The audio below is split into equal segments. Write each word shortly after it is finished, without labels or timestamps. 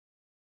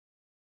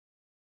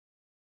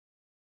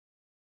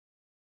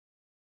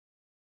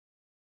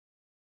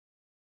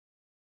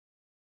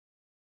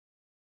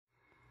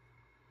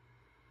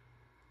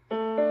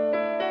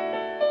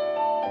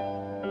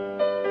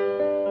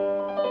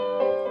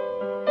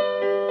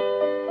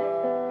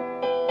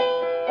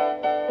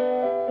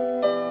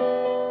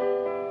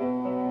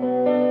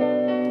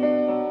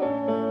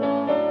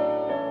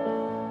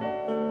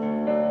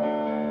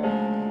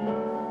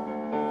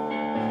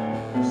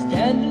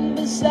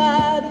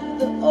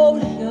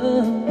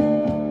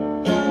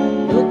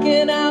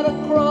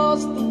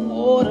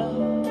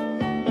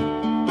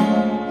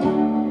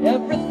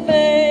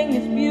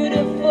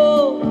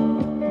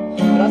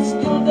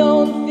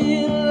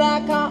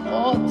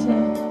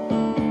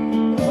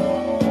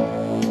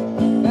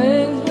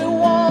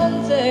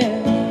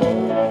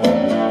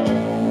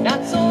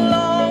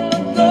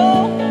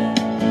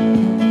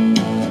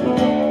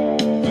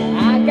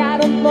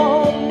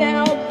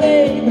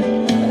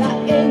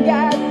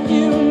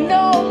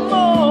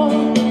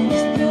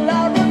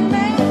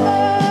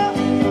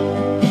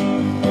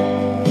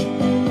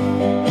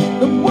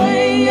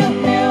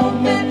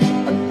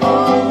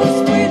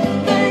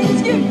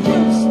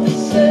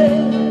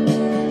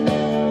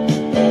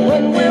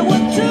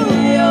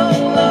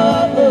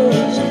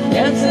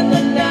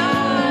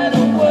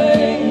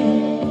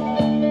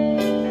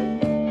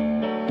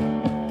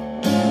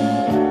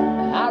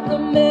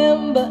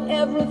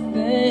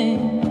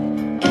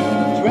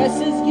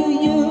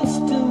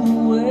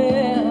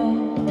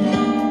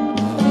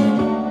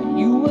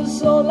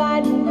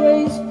light and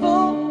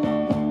graceful.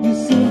 You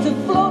seem to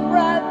float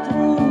right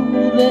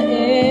through the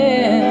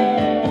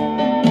air.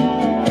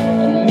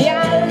 And me,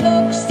 I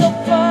look so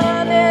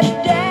funny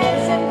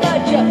dancing,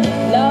 but you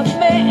love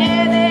me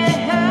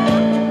anyhow.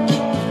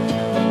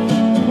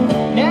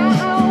 Now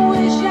I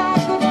wish I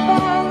could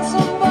find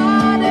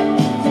somebody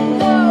to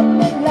love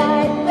me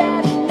like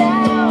that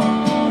now.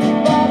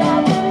 But I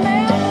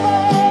remember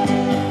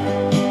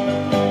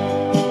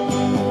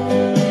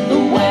the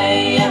way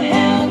you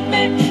held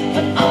me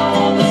and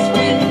all the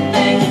sweet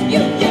things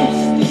you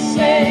used to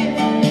say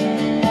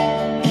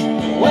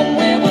when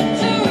we were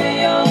two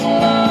young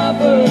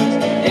lovers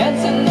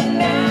dancing the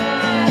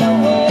night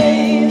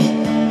away.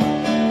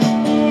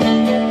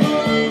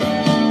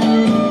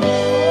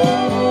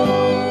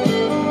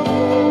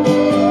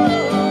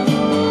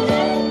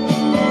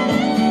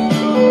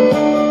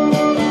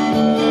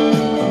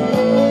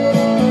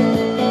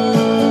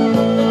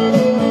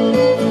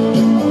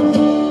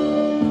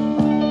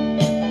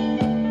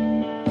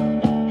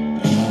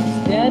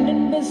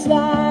 Standing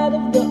beside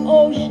of the